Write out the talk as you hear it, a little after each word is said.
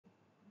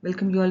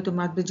Welcome you all to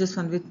Math Bridges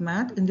Fun with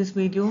Math. In this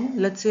video,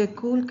 let's say a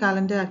cool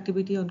calendar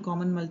activity on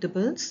common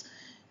multiples.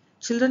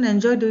 Children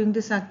enjoy doing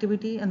this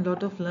activity and a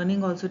lot of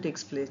learning also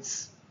takes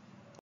place.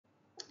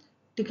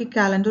 Take a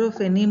calendar of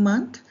any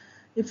month.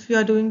 If you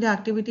are doing the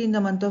activity in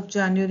the month of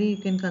January, you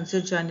can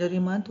consider January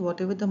month.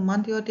 Whatever the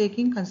month you are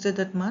taking,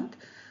 consider that month.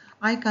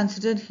 I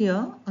considered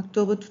here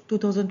October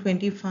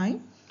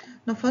 2025.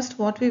 Now first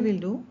what we will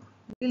do,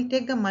 we will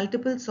take the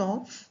multiples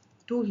of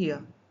 2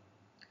 here.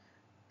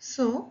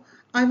 So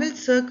I will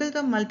circle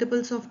the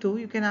multiples of 2.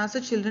 You can ask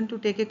the children to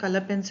take a color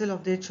pencil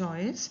of their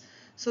choice.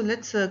 So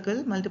let's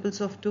circle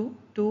multiples of 2.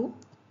 2,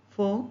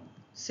 4,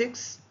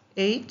 6,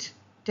 8,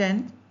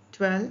 10,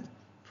 12,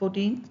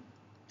 14,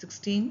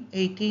 16,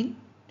 18,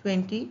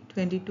 20,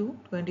 22,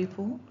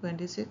 24,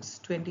 26,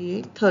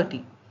 28,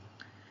 30.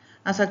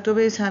 As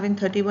October is having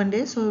 31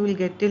 days, so we will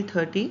get till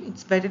 30.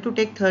 It's better to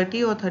take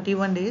 30 or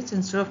 31 days.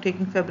 Instead of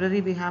taking February,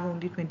 we have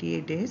only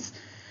 28 days.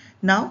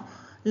 Now,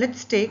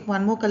 let's take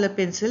one more color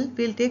pencil.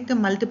 We'll take the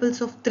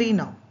multiples of 3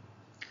 now.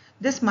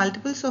 This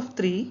multiples of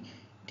 3,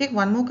 take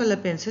one more color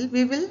pencil.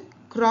 We will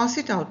cross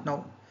it out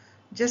now,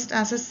 just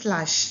as a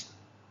slash,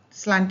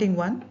 slanting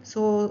one.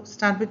 So,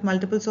 start with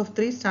multiples of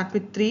 3. Start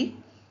with 3.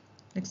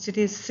 Next it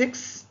is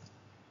 6,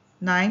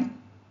 9,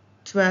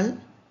 12,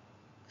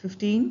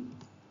 15,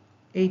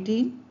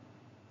 18,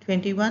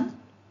 21,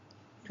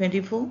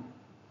 24,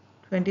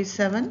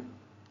 27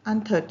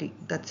 and 30.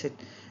 That's it.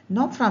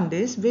 Now from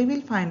this we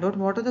will find out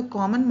what are the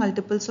common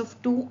multiples of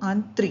 2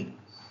 and 3.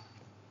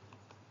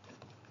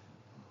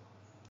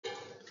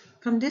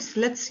 From this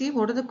let's see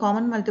what are the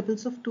common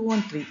multiples of 2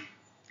 and 3.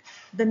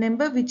 The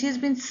number which has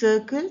been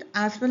circled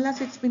as well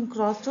as it's been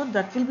crossed out,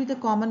 that will be the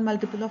common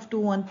multiple of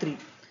 2 and 3.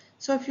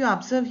 So if you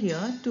observe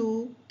here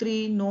 2,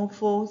 3, no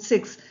 4,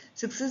 6.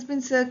 6 has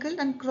been circled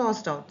and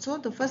crossed out. So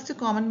the first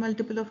common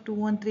multiple of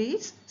 2 and 3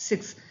 is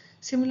 6.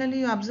 Similarly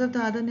you observe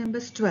the other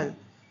numbers 12.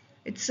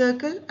 It's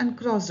circled and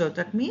crossed out.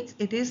 That means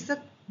it is the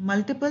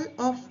multiple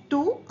of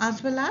 2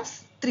 as well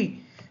as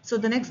 3. So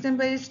the next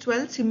number is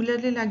 12.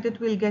 Similarly like that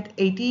we'll get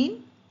 18.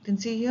 You can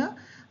see here.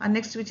 And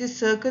next which is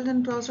circled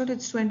and crossed out,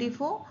 it's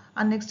 24.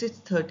 And next is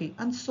 30.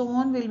 And so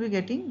on we'll be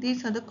getting.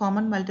 These are the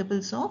common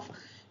multiples of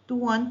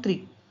 2 and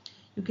 3.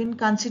 You can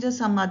consider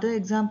some other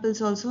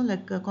examples also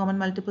like common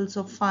multiples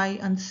of 5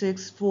 and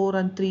 6, 4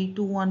 and 3,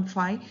 2 and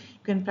 5. You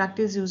can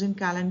practice using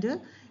calendar.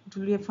 It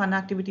will be a fun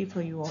activity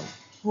for you all.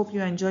 Hope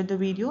you enjoyed the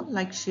video.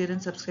 Like, share and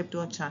subscribe to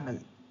our channel.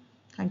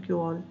 Thank you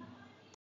all.